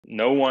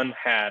no one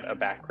had a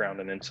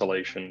background in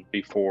insulation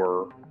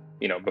before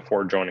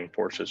joining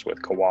forces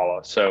with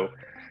Koala. So,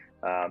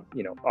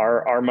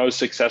 our most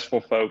successful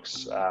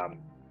folks,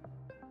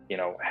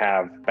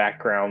 have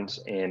backgrounds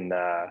in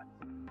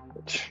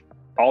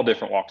all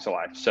different walks of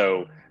life.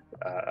 So,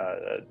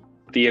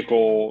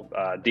 vehicle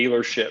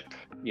dealership,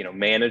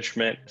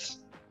 management,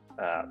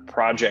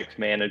 project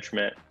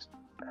management,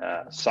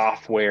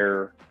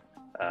 software,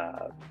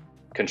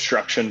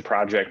 construction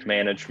project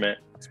management.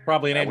 It's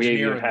probably an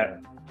engineer in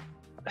there.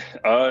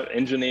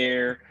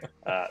 Engineer,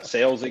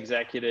 sales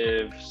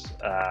executives.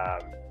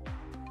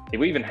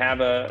 We even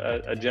have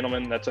a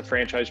gentleman that's a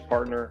franchise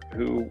partner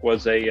who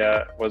was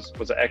an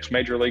ex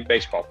Major League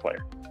Baseball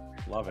player.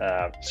 Love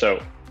it.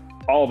 So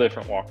all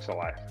different walks of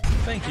life.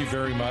 Thank you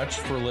very much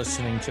for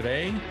listening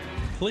today.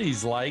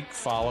 Please like,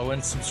 follow,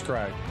 and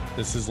subscribe.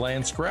 This is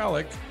Lance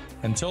Graulich.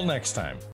 Until next time.